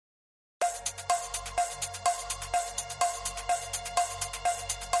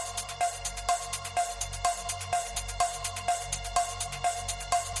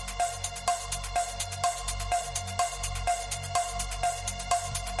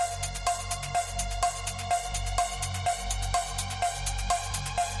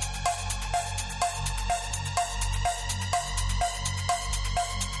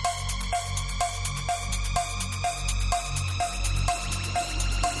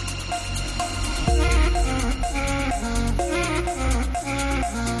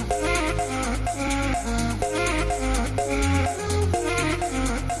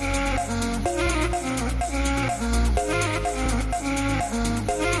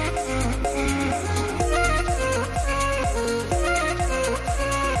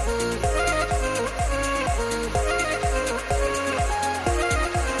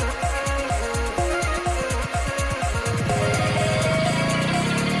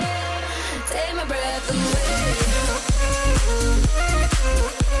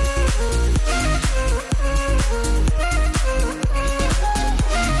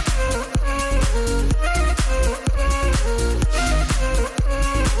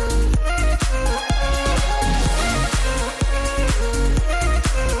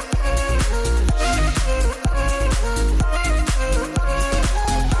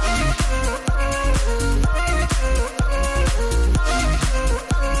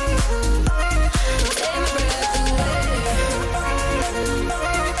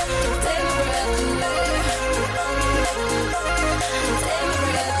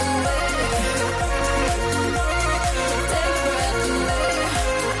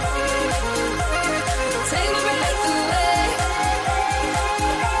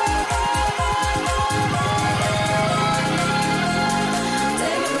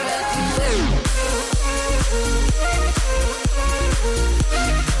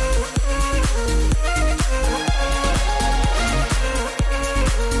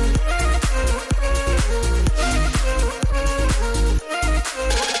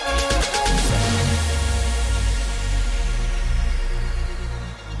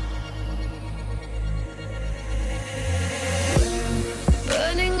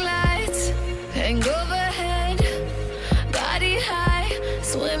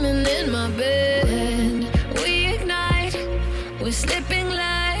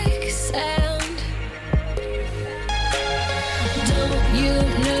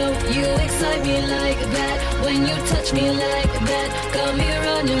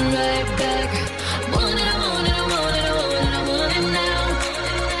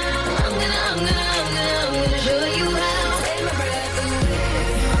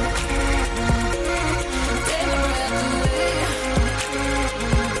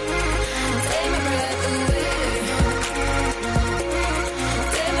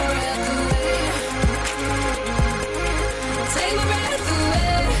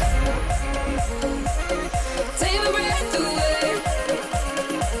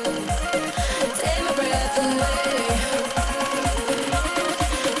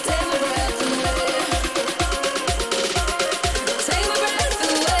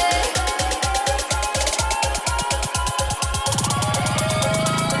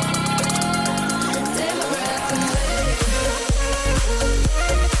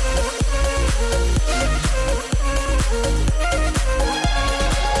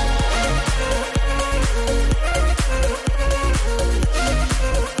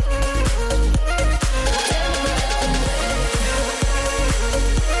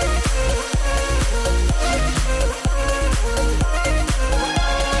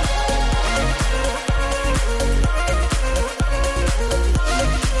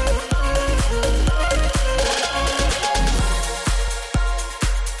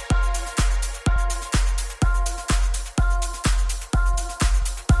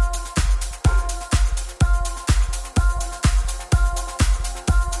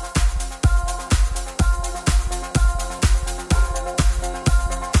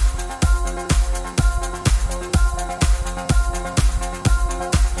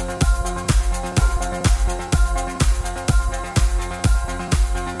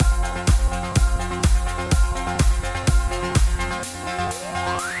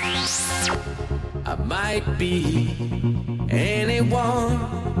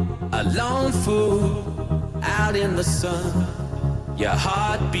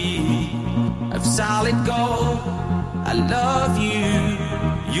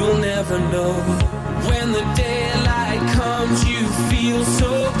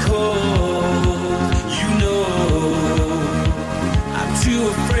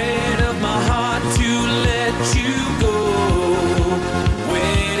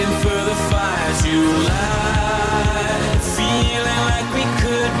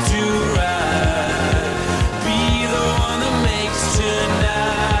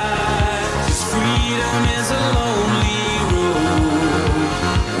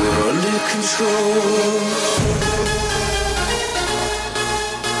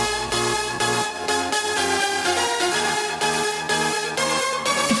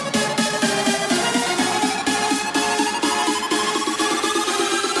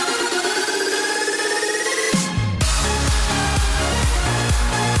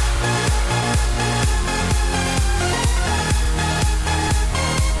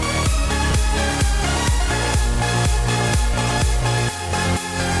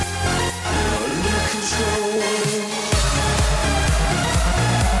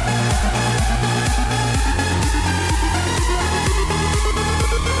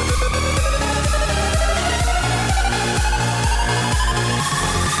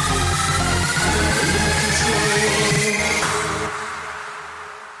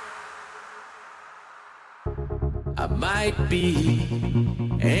might be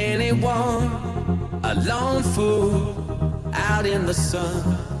anyone, a lone fool out in the sun.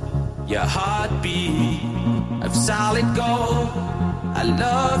 Your heartbeat of solid gold. I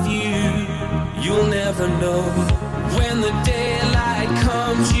love you, you'll never know. When the daylight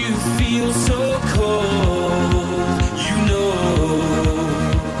comes, you feel so cold. You know,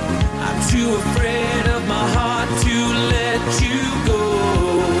 I'm too afraid of my heart to let you go.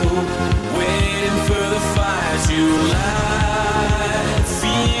 Waiting for the fire to light,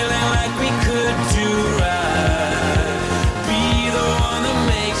 feeling like we could do right. Be the one that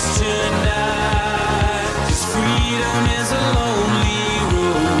makes tonight. 'Cause freedom is a lonely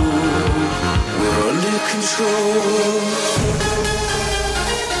road. We're under control.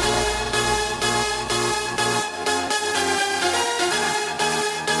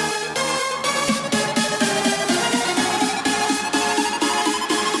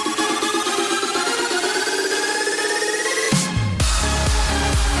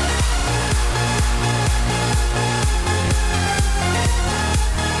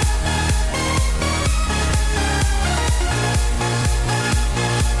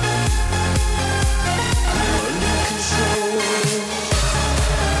 Control.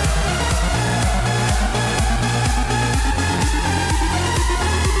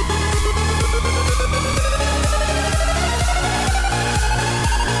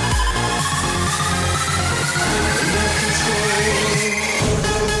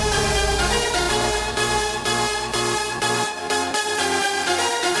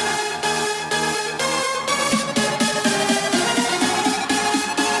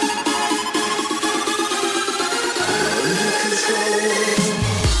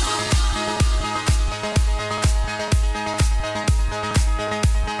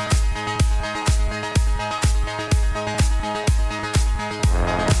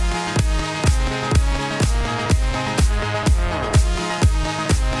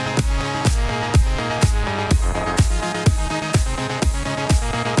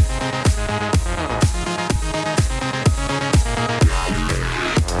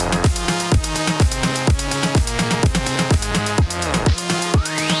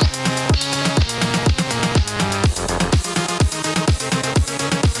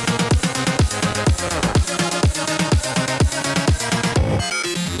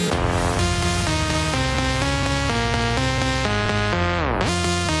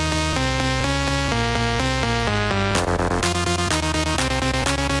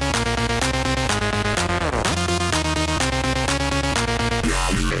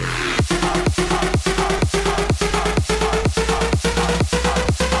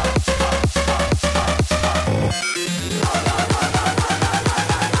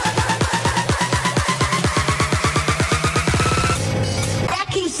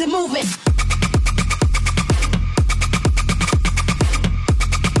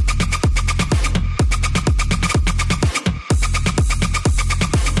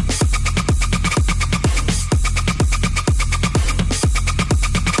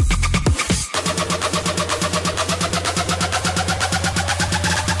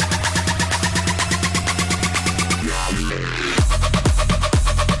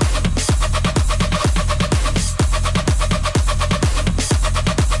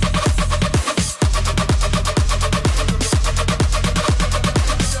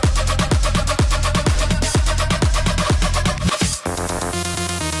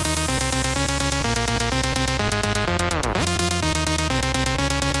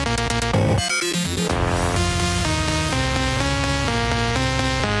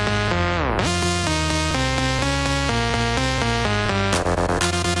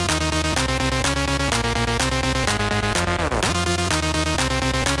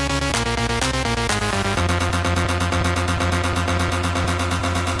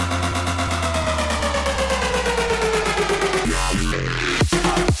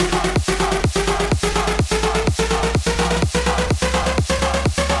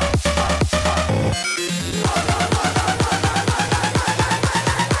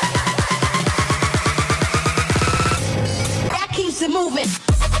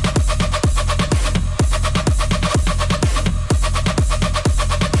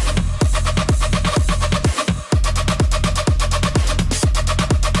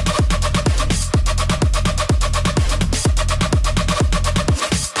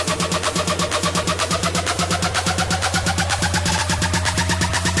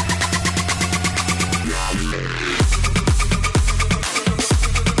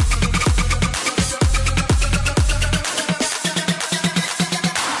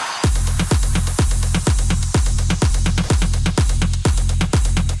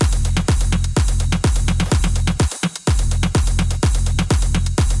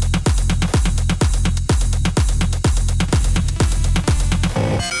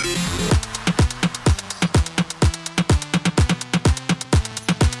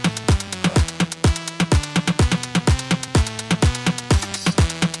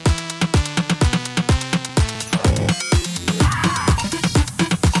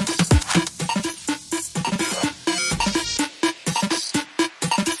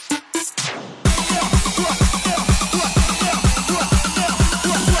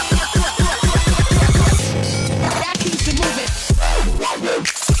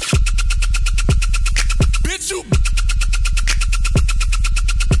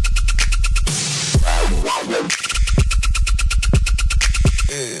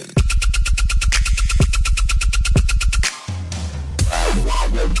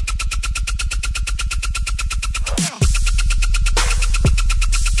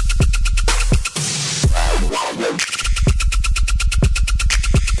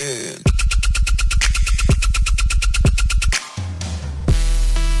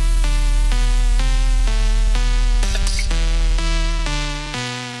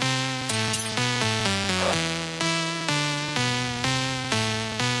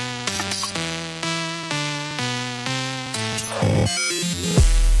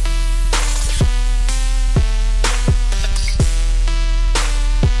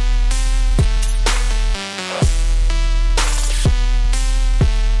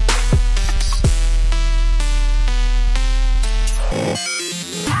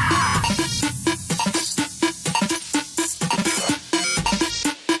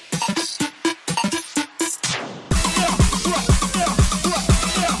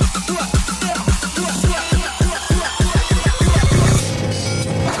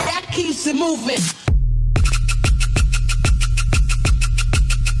 decent movement.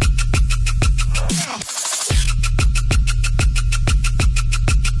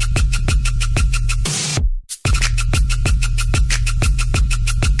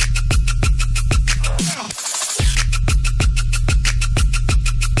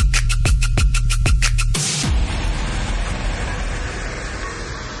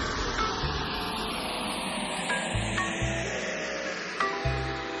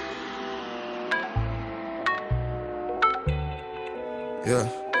 Yeah.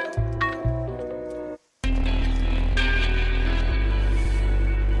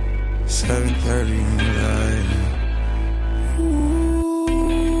 $7:30 in the night. Ooh.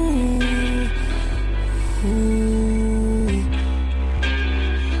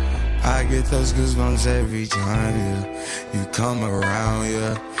 I get those goosebumps every time, yeah. You come around,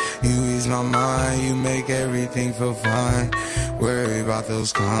 yeah. You ease my mind, you make everything feel fine. Worry about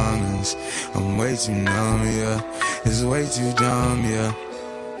those comments, I'm way too numb, yeah. It's way too dumb, yeah.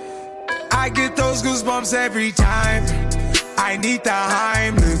 I get those goosebumps every time. I need the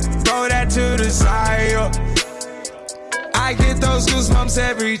Heimlich, throw that to the side, yeah. I get those goosebumps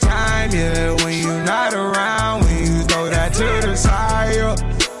every time, yeah. When you're not around, when you throw that to the side, yeah.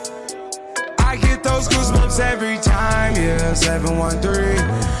 I get those goosebumps every time, yeah. 713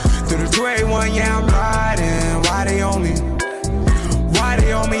 through the 281, yeah, I'm riding. Why they on me? Why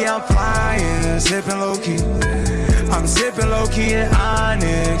they on me? I'm flying, sipping low key. I'm sipping low key in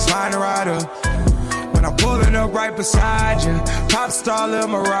Onyx, find a rider. When I'm pulling up right beside you, pop star Lil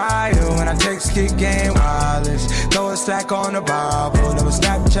Mariah. When I text kick game wireless, throw a stack on the Bible. Never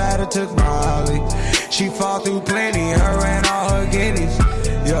Snapchat or took Molly. She fall through plenty, her and all her guineas.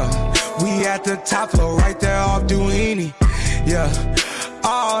 Yeah, we at the top floor, right there off Duini. Yeah,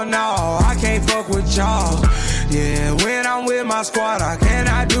 oh no, I can't fuck with y'all. Yeah, when I'm with my squad, I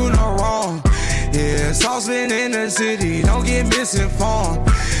cannot do no wrong. Yeah, saucepan in the city, don't get misinformed.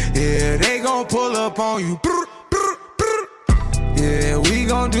 Yeah, they gon' pull up on you. Yeah, we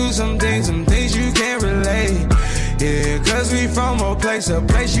gon' do some things you can't relate. Yeah, cause we from a place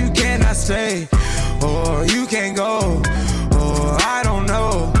you cannot stay. Or you can't go, or I don't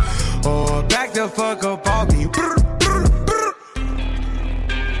know. Or back the fuck up on me.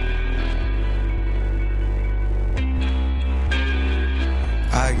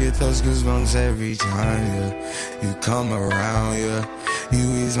 I get those goosebumps every time, yeah. You come around, yeah. You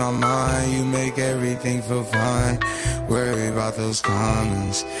ease my mind, you make everything feel fine. Worry about those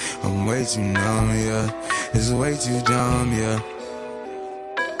comments, I'm way too numb, yeah. It's way too dumb, yeah.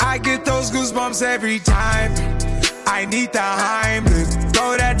 I get those goosebumps every time. I need the Heimlich,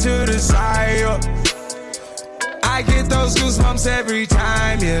 throw that to the side, yeah. I get those goosebumps every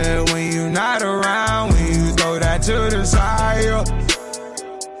time, yeah. When you're not around, when you throw that to the side, yeah.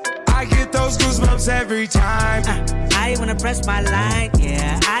 I get those goosebumps every time. I wanna press my line,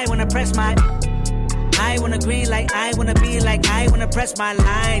 yeah. I wanna press my. I wanna green like I wanna be like I wanna press my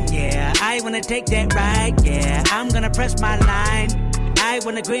line, yeah. I wanna take that ride, yeah. I'm gonna press my line. I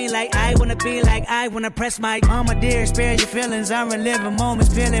wanna green like I wanna be like I wanna press my. Mama dear, spare your feelings. I'm reliving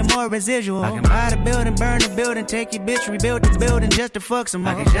moments, feeling more residual. I can buy the building, burn the building, take your bitch, rebuild the building just to fuck some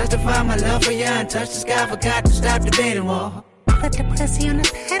more. I can justify my love for you and touch the sky, forgot to stop the beating wall. Put the pussy on the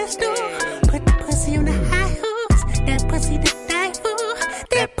pedestal. Put the pussy on the high horse. That pussy to die for.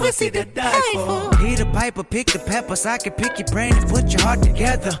 That pussy to die for. He the piper, pick the peppers. I can pick your brain and put your heart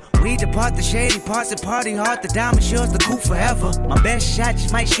together. We depart the shady parts and party hard. The diamond yours, the cool forever. My best shot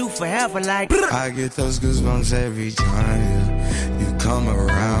just might shoot forever like. I get those goosebumps every time, yeah. You come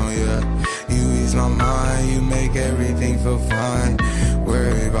around, yeah. You ease my mind, you make everything feel fine.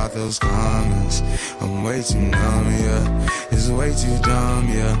 Worry about those comments, I'm way too numb, yeah. It's way too dumb,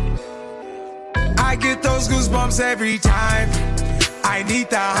 yeah. I get those goosebumps every time. I need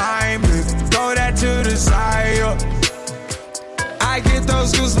the Heimlich, throw that to the side, yeah. I get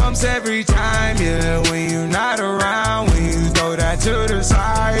those goosebumps every time, yeah. When you're not around, when you throw that to the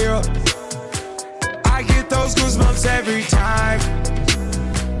side, yeah. I get those goosebumps every time.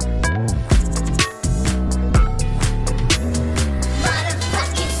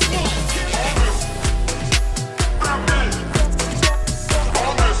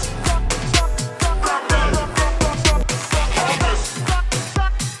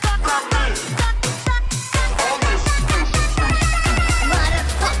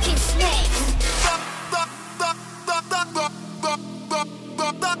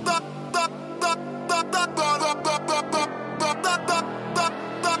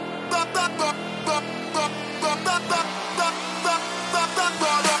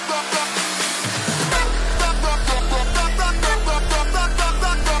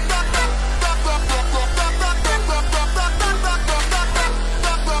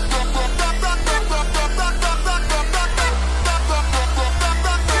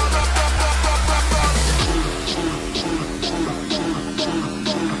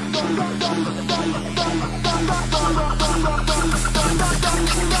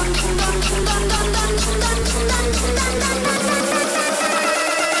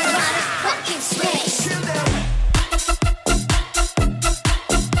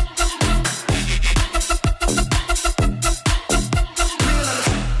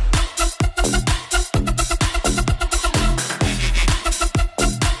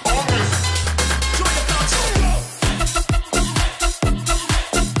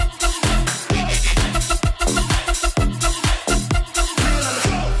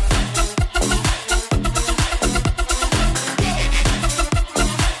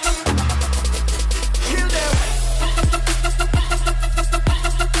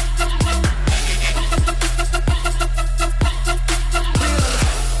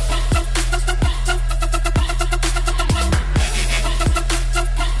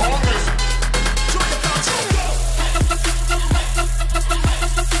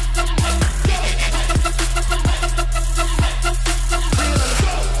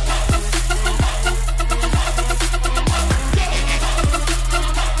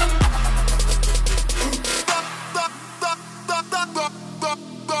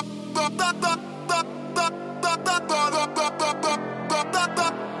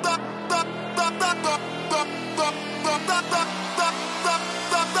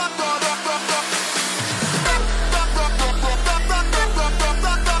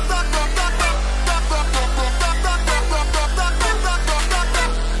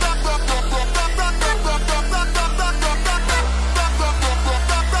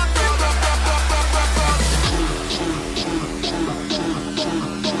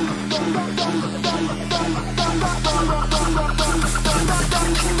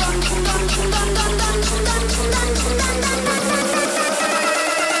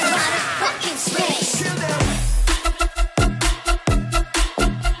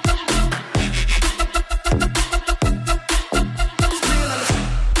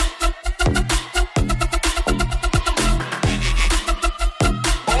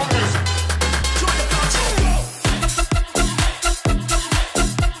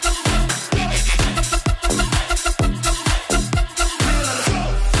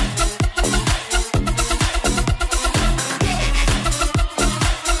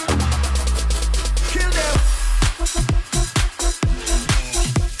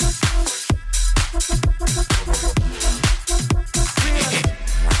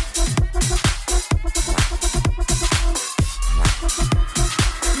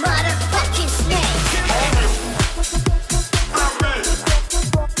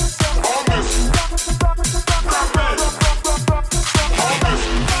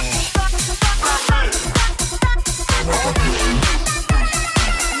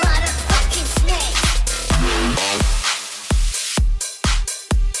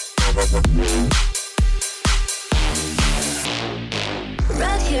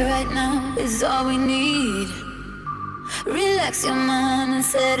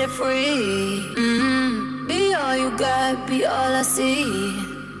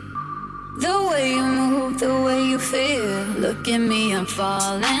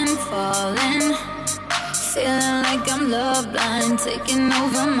 Taking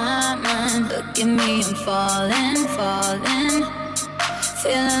over my mind. Look at me, I'm falling, falling.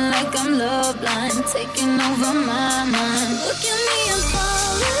 Feeling like I'm love blind. Taking over my mind. Look at me, I'm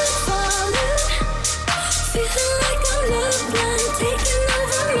falling, falling. Feeling like I'm love blind. Taking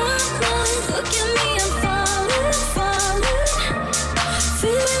over my mind. Look at me, I'm falling, falling.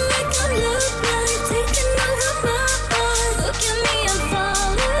 Feeling like I'm love blind. Taking over my mind. Look at me, I'm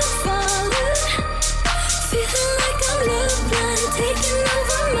falling, falling. Feeling like I'm love blind. Taking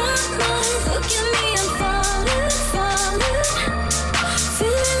over my mind. Look at me, I'm falling, falling.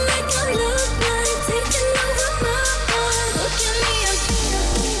 Feeling like I'm love blind. Taking over my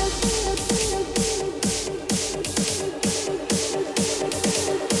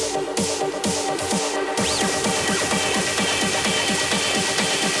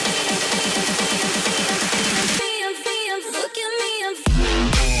Look at me, I'm look at me, I'm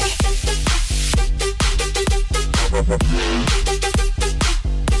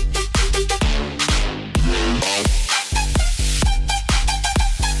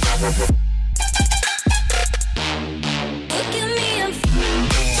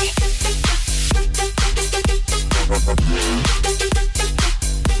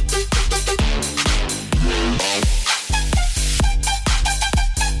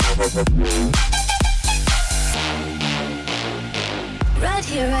right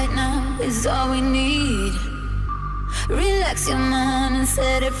here, right now is all we need. Relax your mind and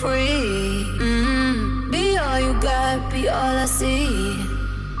set it free. Be all you got, be all I see.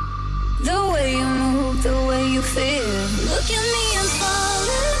 The way you move, the way you feel. Look at me, I'm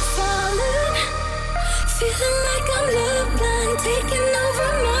falling, falling. Feeling like I'm love blind, taking over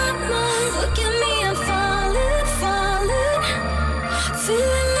my mind. Look at me, I'm falling, falling.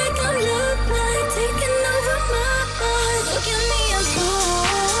 Feeling like I'm love blind, taking over my mind. Look at me, I'm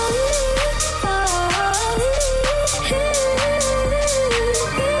falling, falling.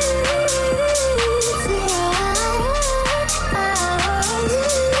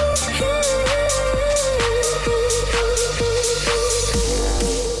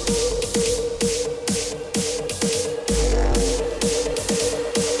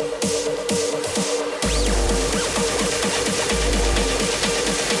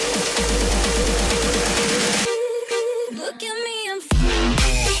 Look at me, I'm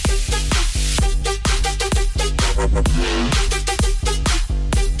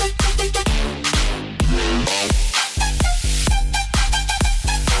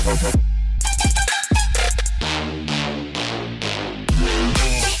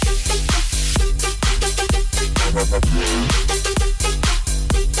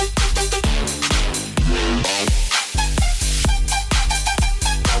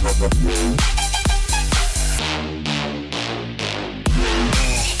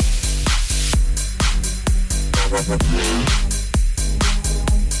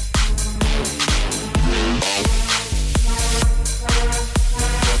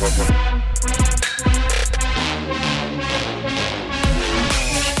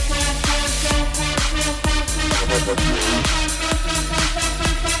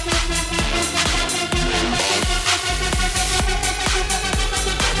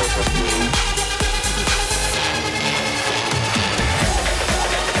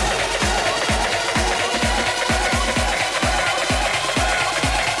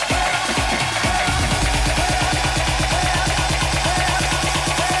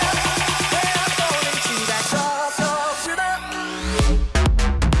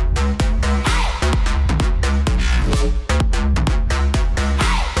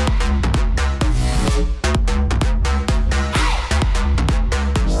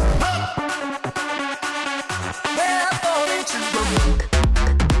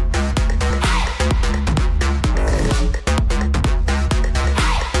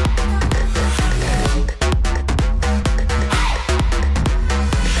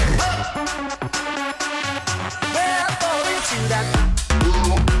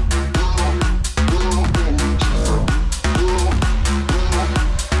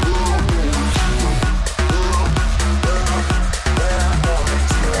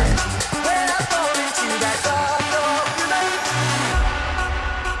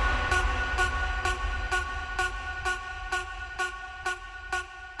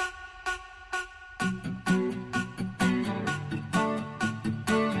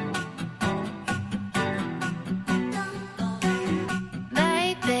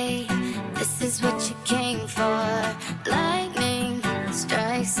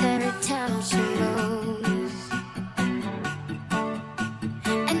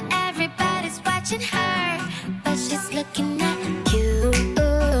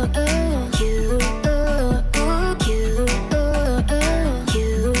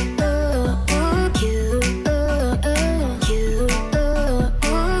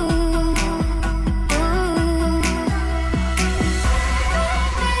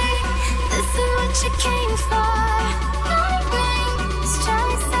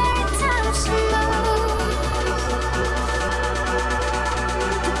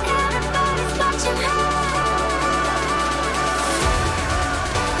watching her.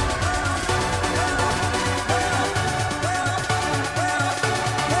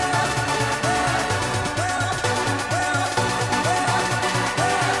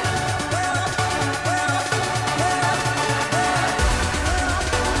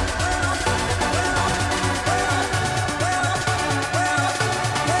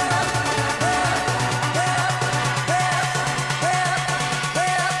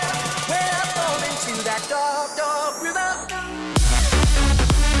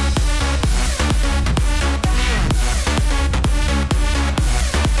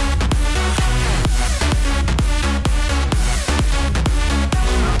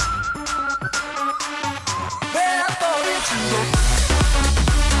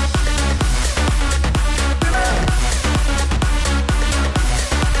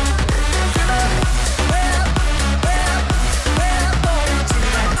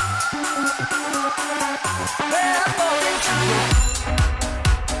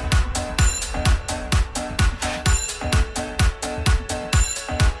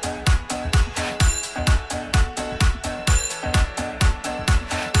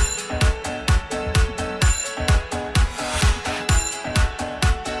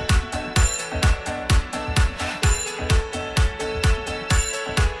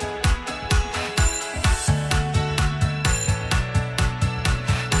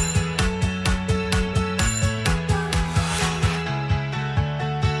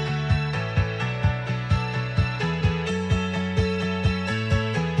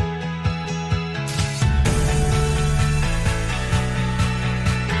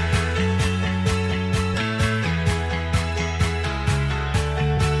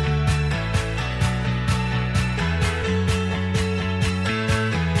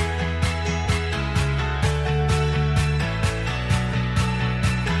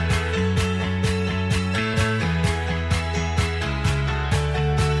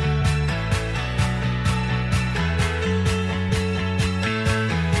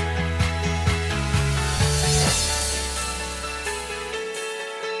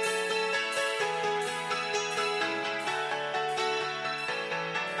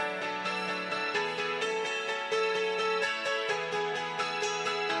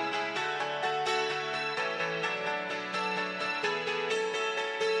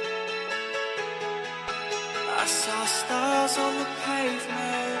 I saw stars on the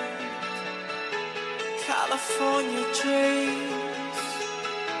pavement, California dreams.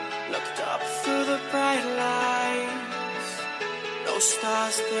 Looked up through the bright lights, no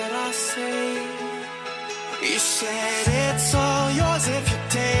stars did I see. You said it's all yours if you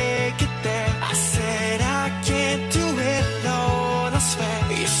take it there. I said I can't do it alone, I swear.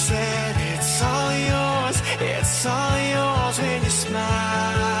 You said it's all yours when you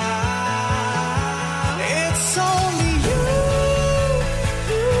smile. It's only you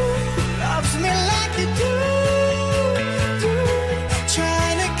who loves me like you do,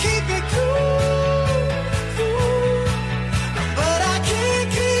 trying to keep it cool, but I can't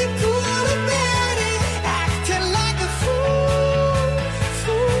keep cool about it, acting like a fool.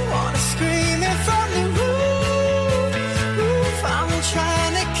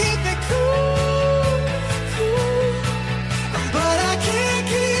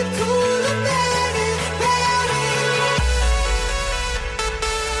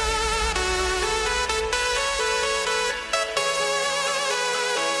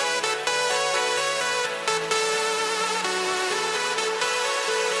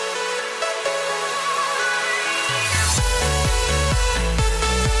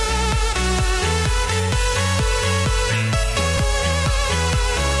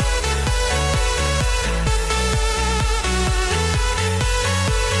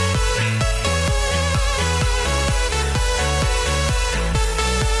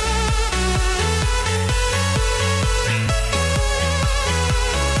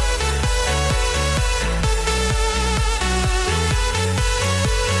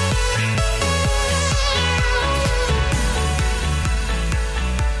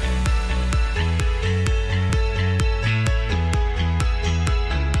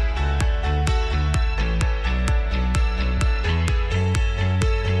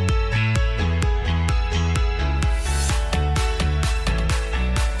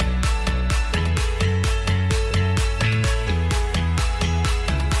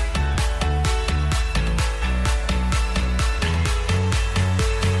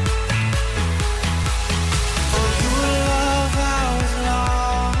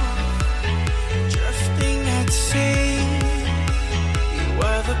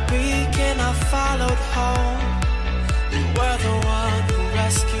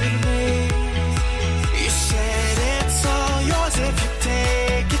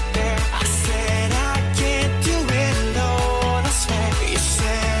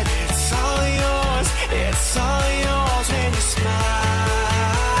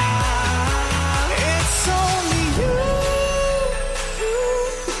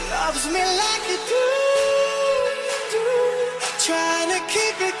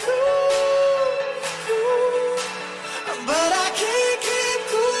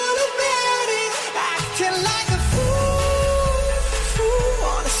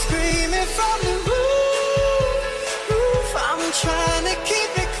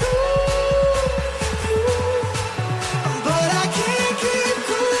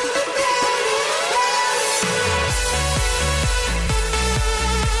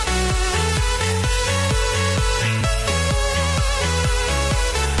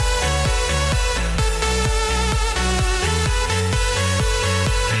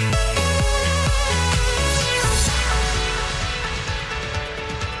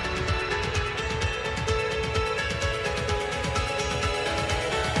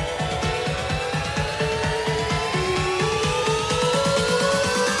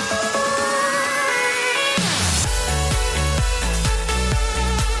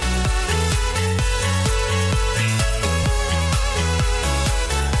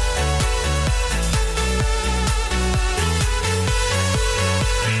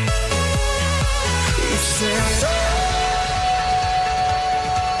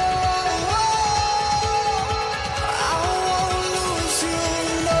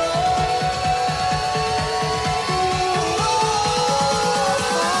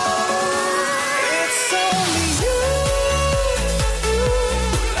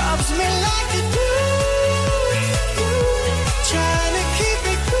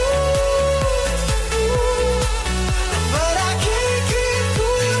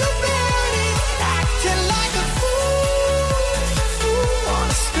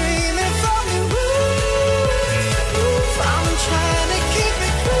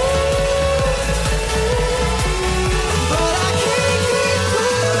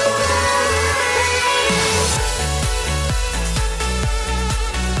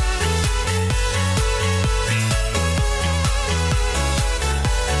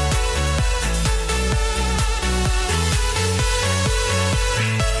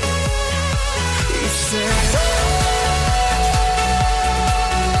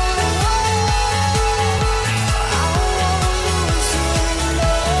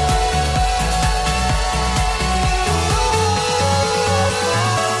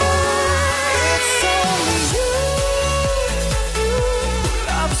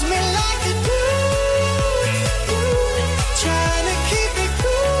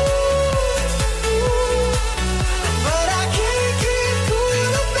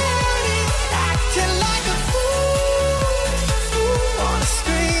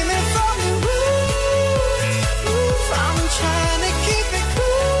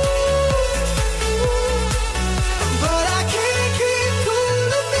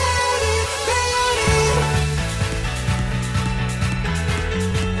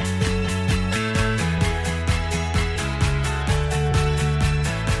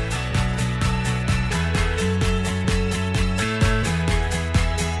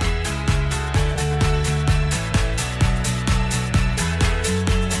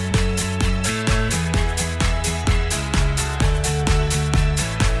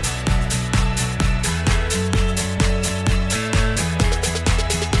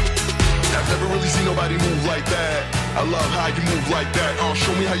 see nobody move like that. I love how you move like that.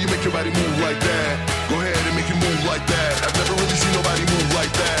 Show me how you make your body move like that. Go ahead and make it move like that. I've never really seen nobody move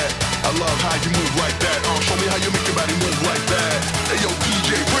like that. I love how you move like that. Show me how you make your body move like that. Hey yo,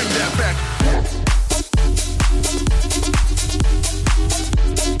 DJ, bring that back.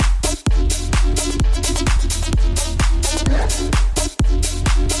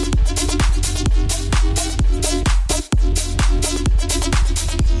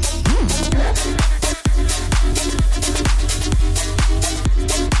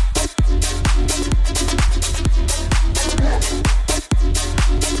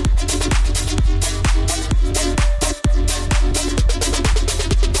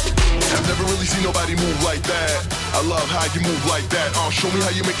 You move like that. Show me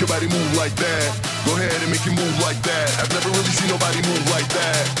how you make your body move like that. Go ahead and make it move like that. I've never really seen nobody move like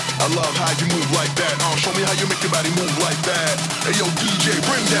that. I love how you move like that. Show me how you make your body move like that. Hey yo, DJ,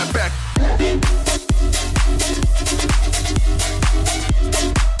 bring that back.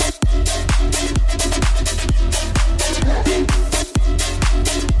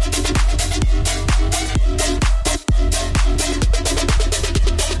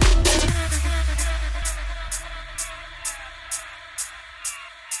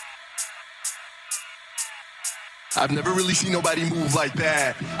 I've never really seen nobody move like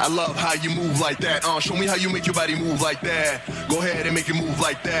that. I love how you move like that. Show me how you make your body move like that. Go ahead and make it move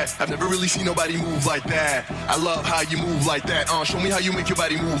like that. I've never really seen nobody move like that. I love how you move like that. Show me how you make your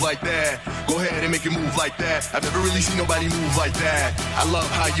body move like that. Go ahead and make it move like that. I've never really seen nobody move like that. I love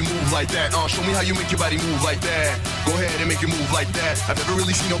how you move like that. Show me how you make your body move like that. Go ahead and make it move like that. I've never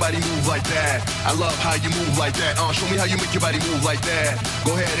really seen nobody move like that. I love how you move like that. Show me how you make your body move like that.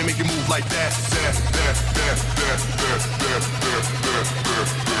 Go ahead and make it move like that.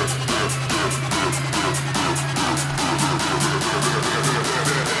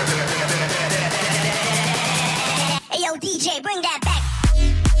 Hey yo, DJ, bring that back.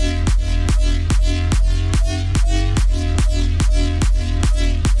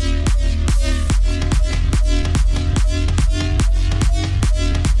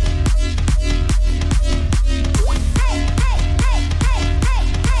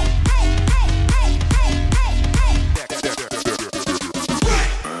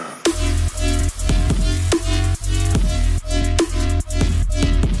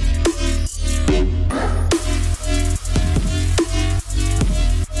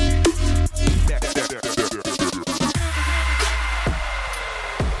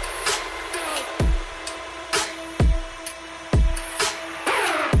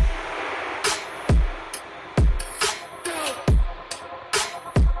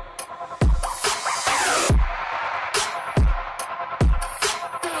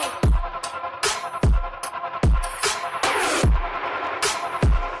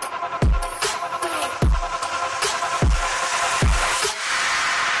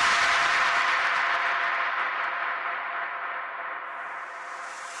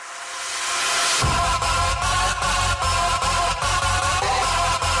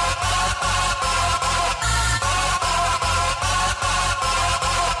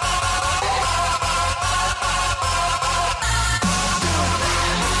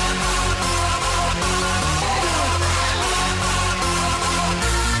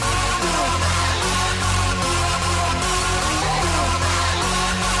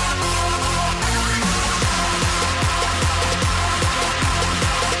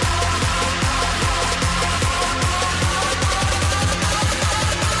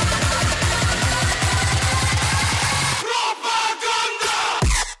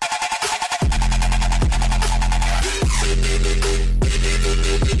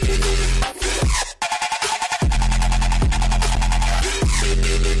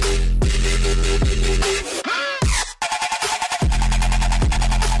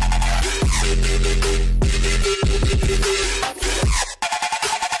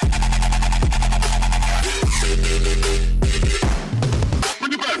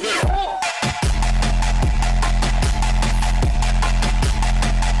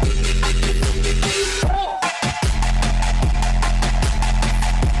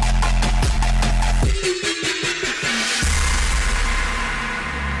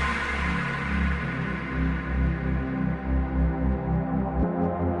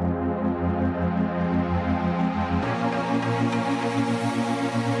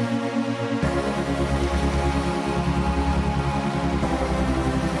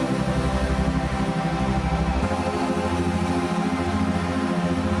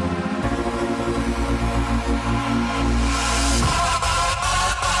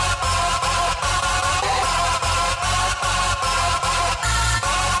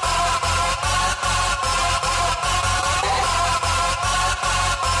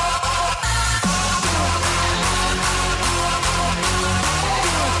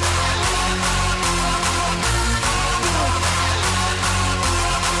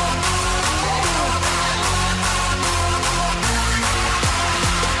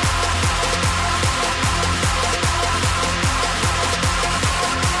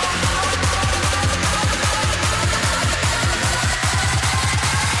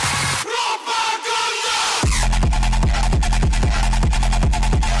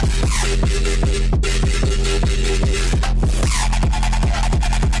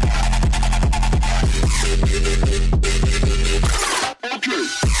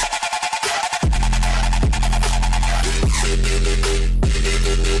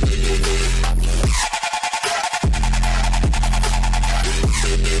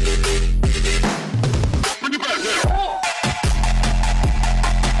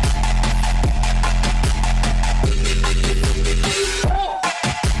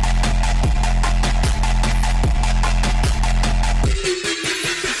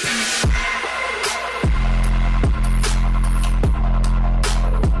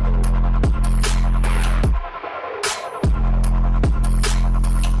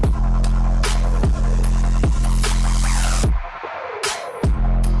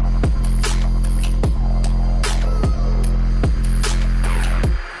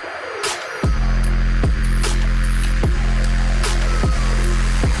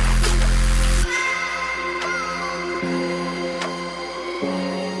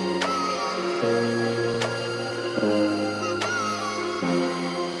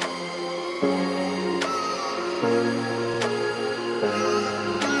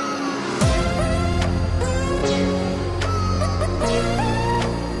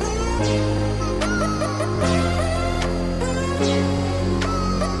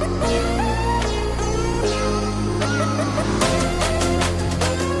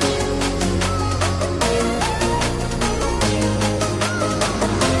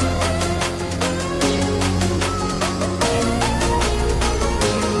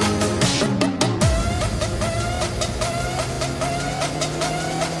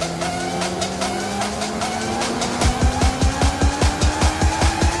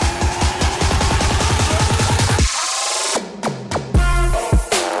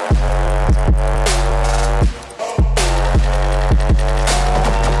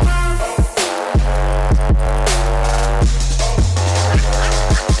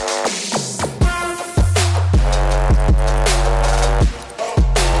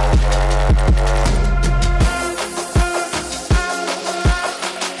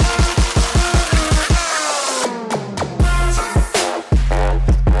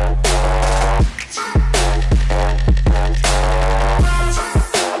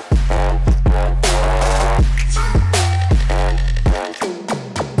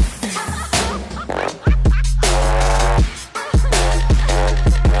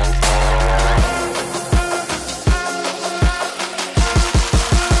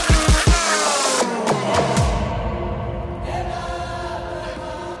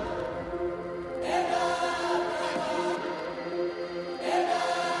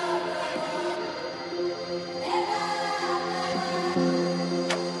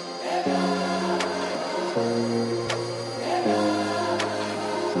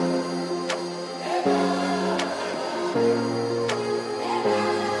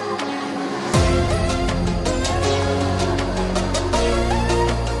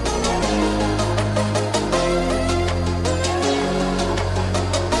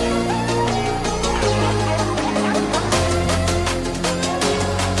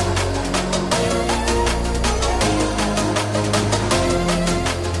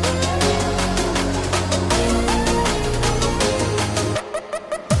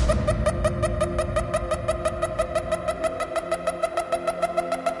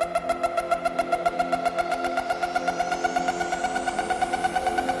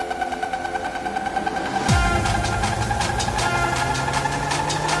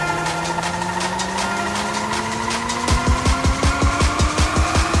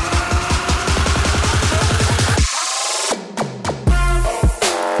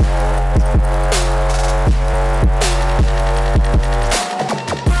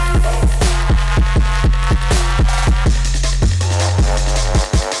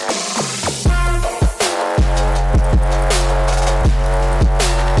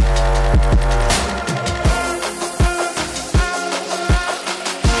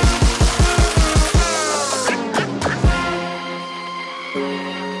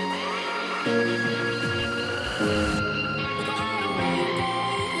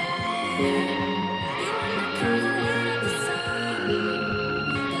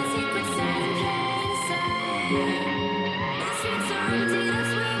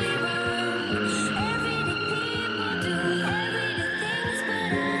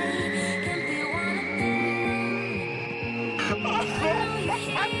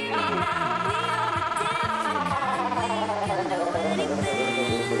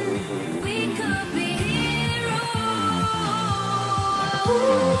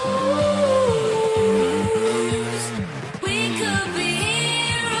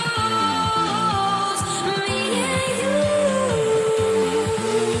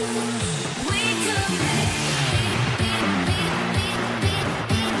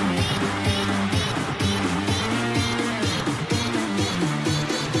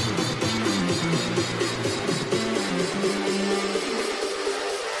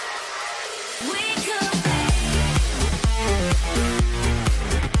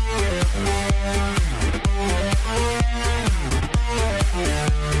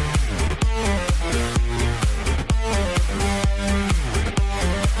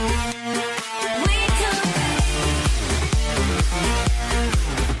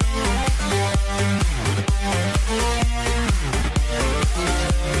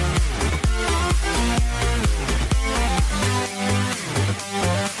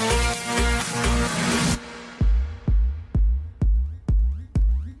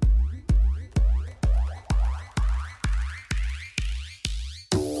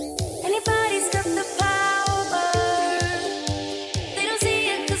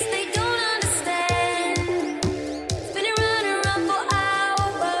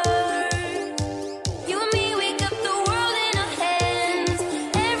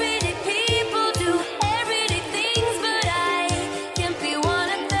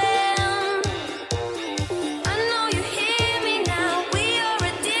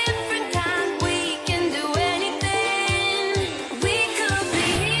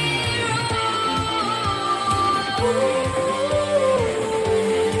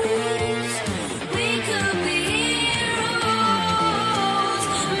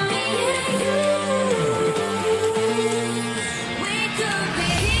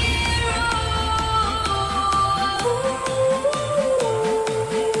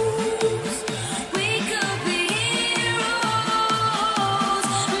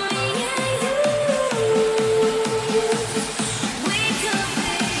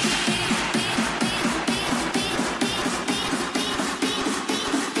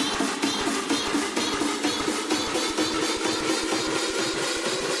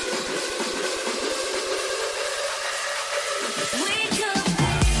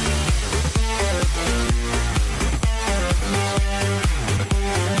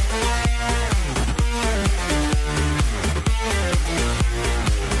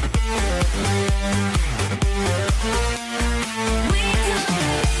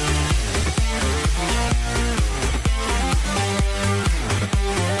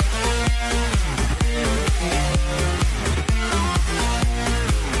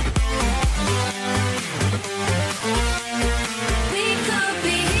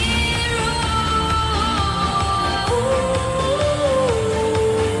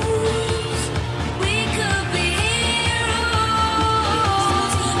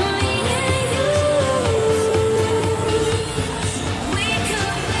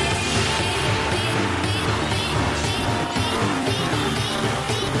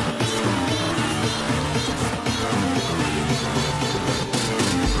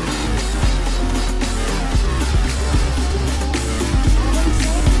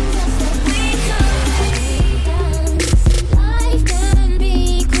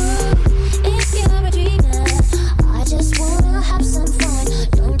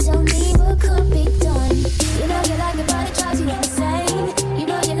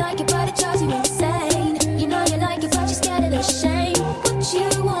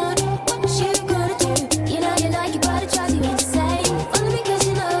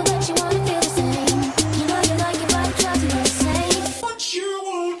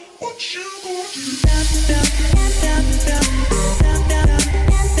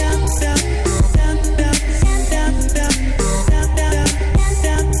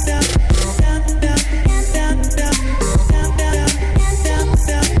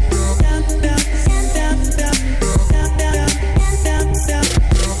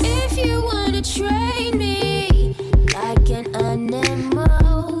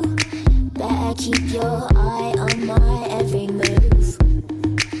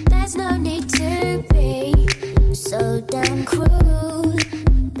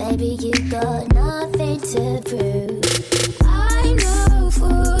 Baby, you got nothing to prove. I know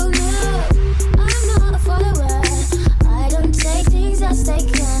for now.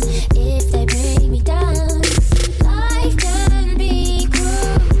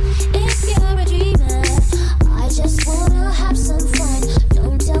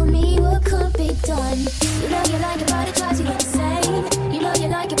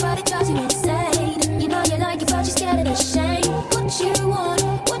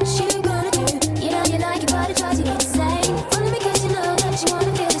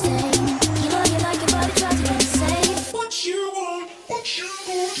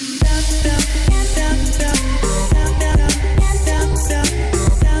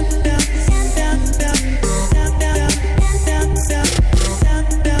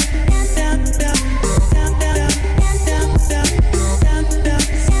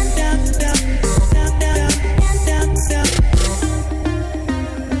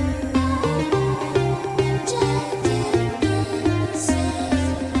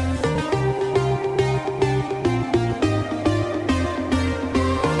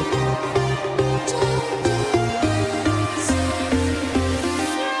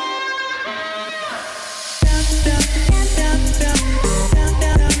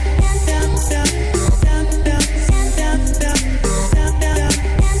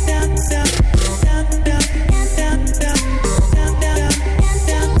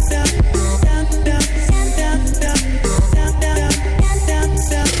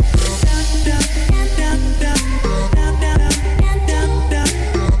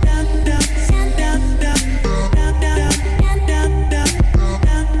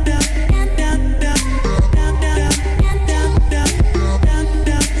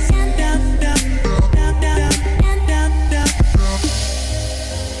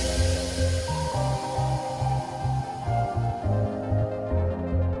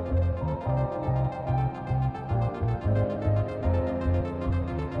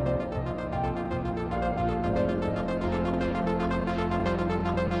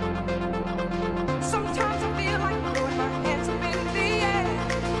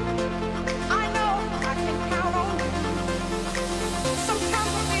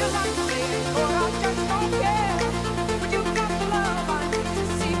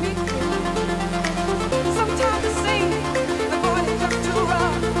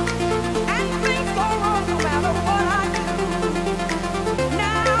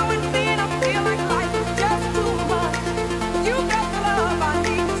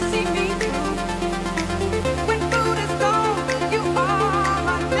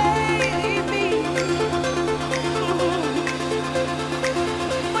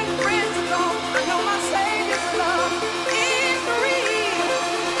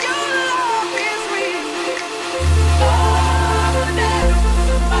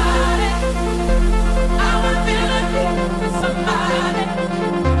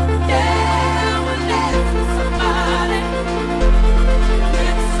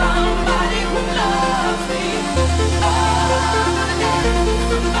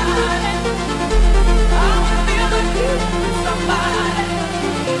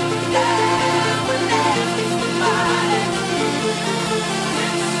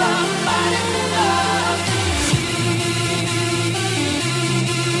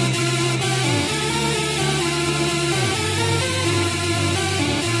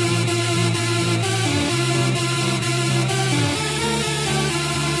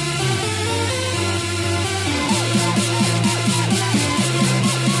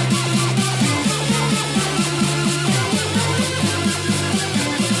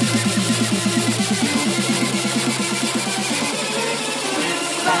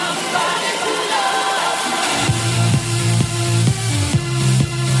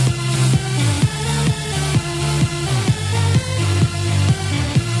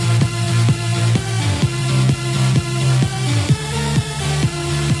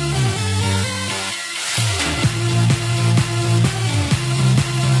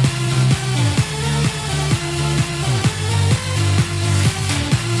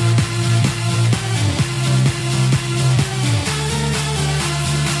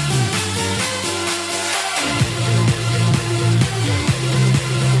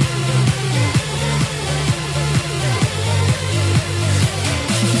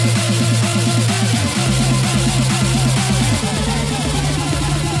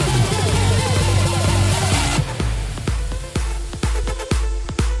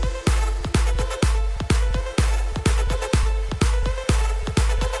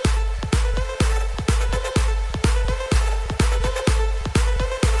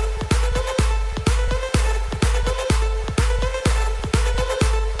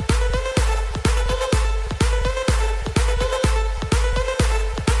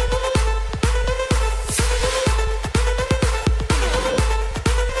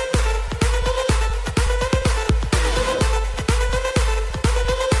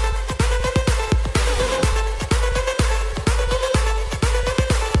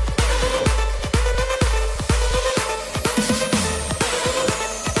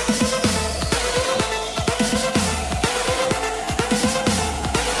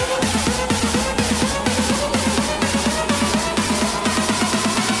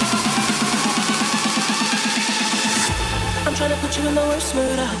 tryna put you in the worst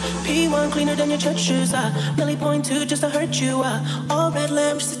mood. P1 cleaner than your church shoes. Millie point two just to hurt you. All red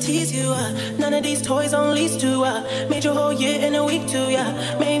lamps just to tease you. None of these toys on lease to. Made your whole year in a week too.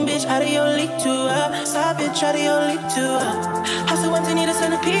 Main bitch out of your league too. Side bitch out of your league too. House of ones you need a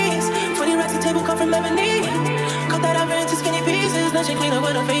centerpiece. 20 racks a table come from Lebanese. Cut that out into skinny pieces. Then she clean up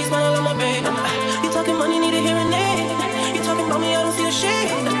with her face, man, I love my babe. You talking money, need a hearing aid. You talking about me, I don't see the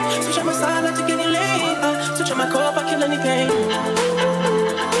shade. Switch up my side, like to get it laid. Switch up my core, I kill any pain.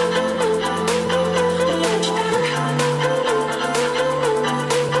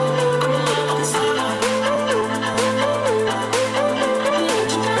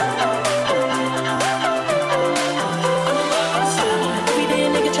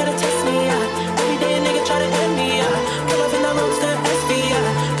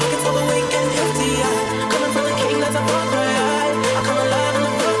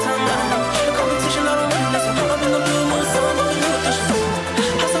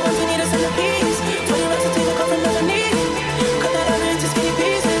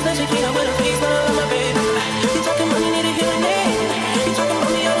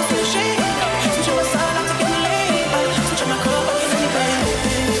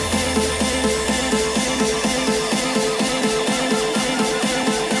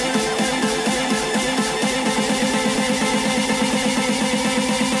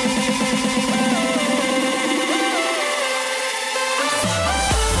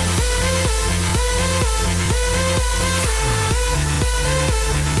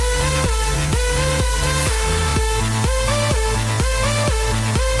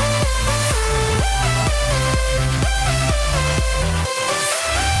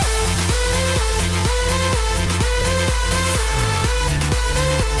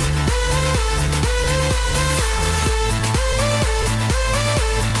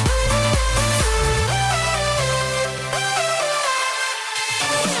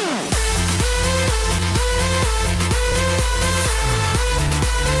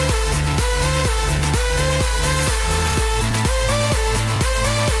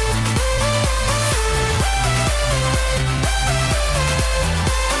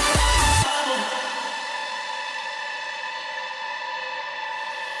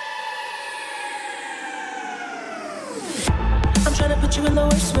 Put you in the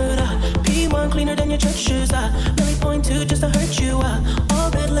worst mood. P1 cleaner than your church shoes. Millie point two just to hurt you.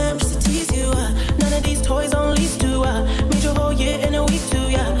 All red lamps just to tease you. None of these toys on lease to. Made your whole year in a week too.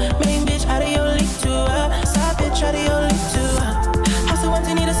 Main bitch out of your league too. Side bitch out of your league too. House of ones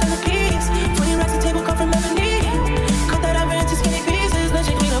you need a centerpiece. 20 racks a table come from Lebanese. Cut that out into skinny pieces. Then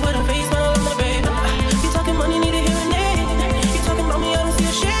she clean up with her face, man, I love my babe. You talking money, need a hearing aid. You talking about me, I don't see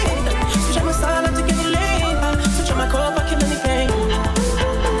a shade. Switch up my side, like to get it laid. Switch up my core, I kill any pain.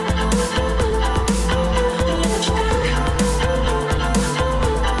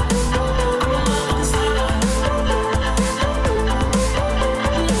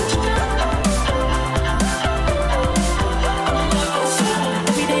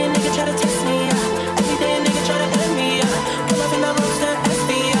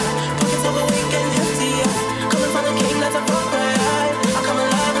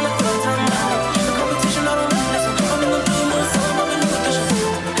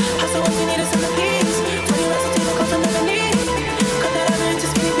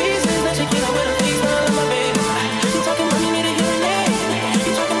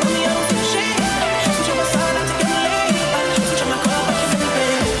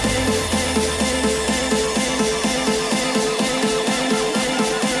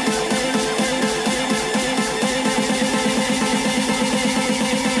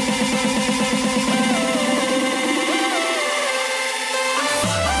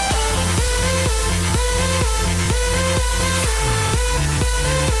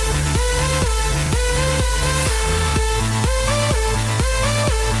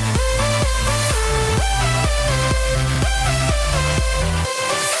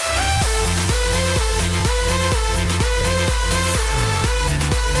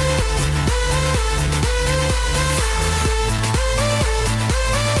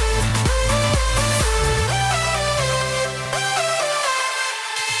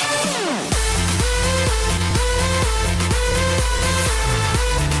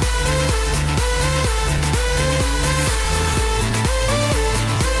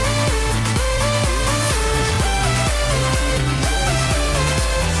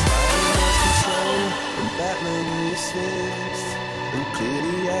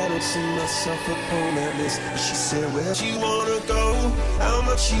 off upon that list. She said, where'd you wanna go? How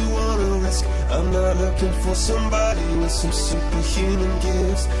much you wanna risk? I'm not looking for somebody with some superhuman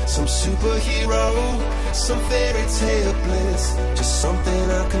gifts, some superhero, some fairy tale bliss. Just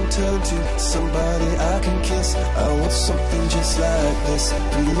something I can turn to, somebody I can kiss. I want something just like this.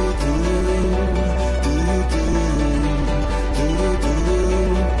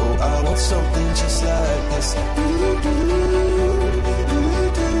 Oh, I want something just like this.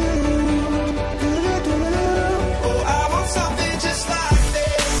 Oh, I want something just like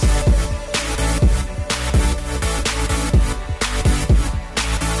this.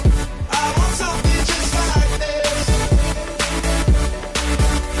 I want something just like this.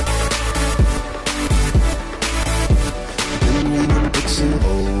 Been reading books and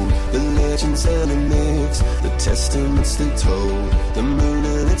old, the legends and the myths, the testaments they told, the moon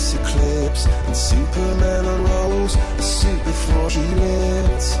and its eclipse, and Superman unrolls a suit before he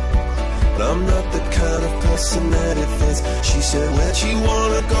lived. But I'm not the kind of person that it fits. She said, where'd you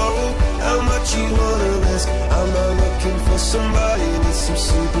wanna go? How much you wanna risk? I'm not looking for somebody with some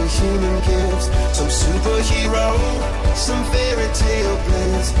superhuman gifts, some superhero, some fairy tale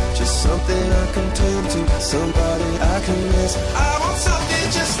bliss. Just something I can turn to, somebody I can miss. I want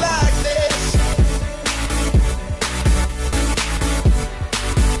something just like this.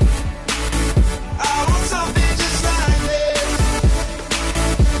 I want something just like this.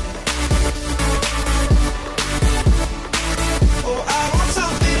 Oh, I want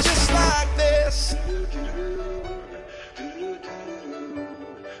something just like this.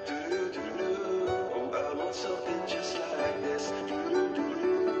 Oh, I want something just like this.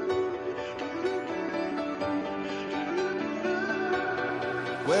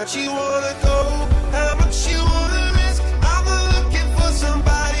 Where'd you wanna go? How much you wanna risk? I'm not looking for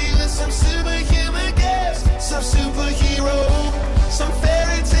somebody with some superhuman gifts, some superhero, some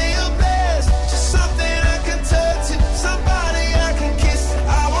fairy tale bliss. Just something I can turn to, somebody I can kiss.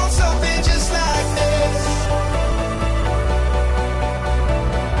 I want something just like this.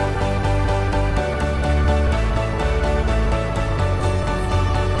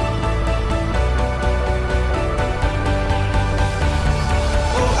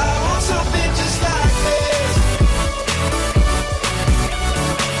 Oh, I want something just like this.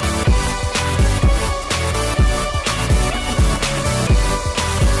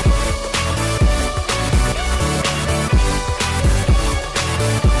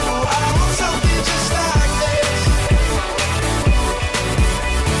 Oh, I want something just like this.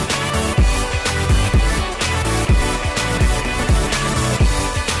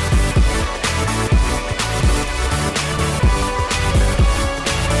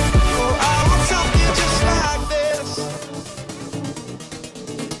 Oh, I want something just like this.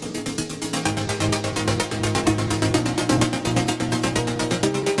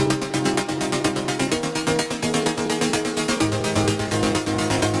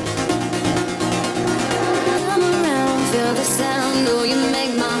 Come around, feel the sound. Oh, you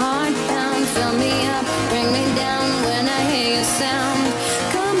make my heart pound. Fill me up, bring me down when I hear your sound.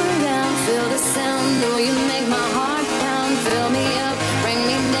 Come around, feel the sound. Oh, you make my heart pound. Fill me up, bring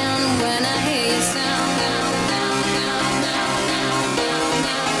me down when I hear your sound.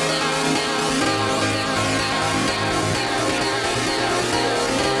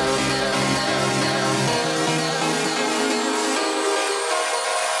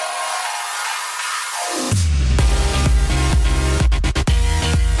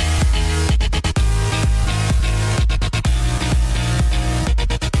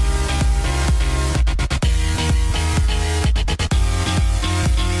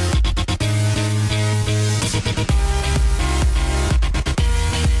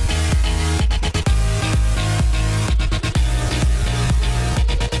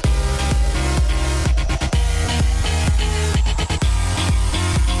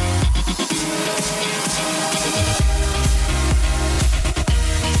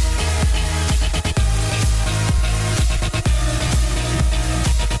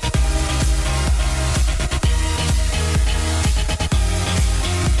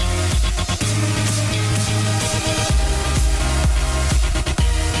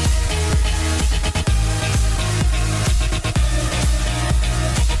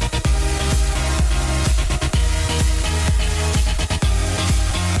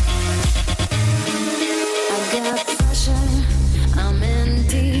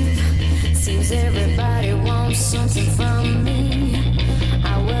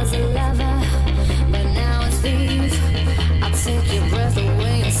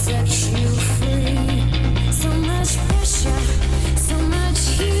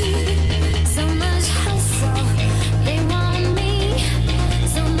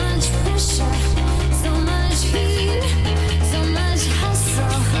 pressure.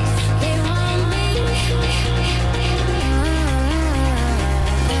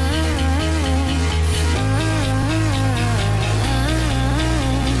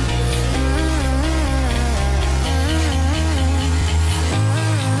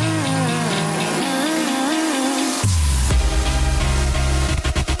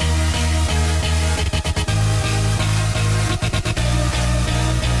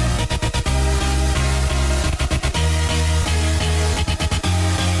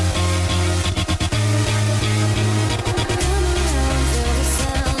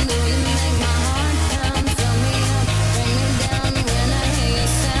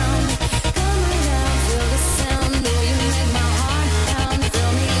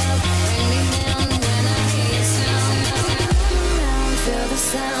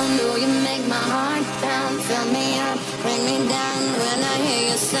 around. Oh, you make my heart pound. Fill me up, bring me down when I hear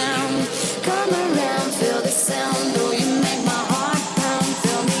your sound. Come around.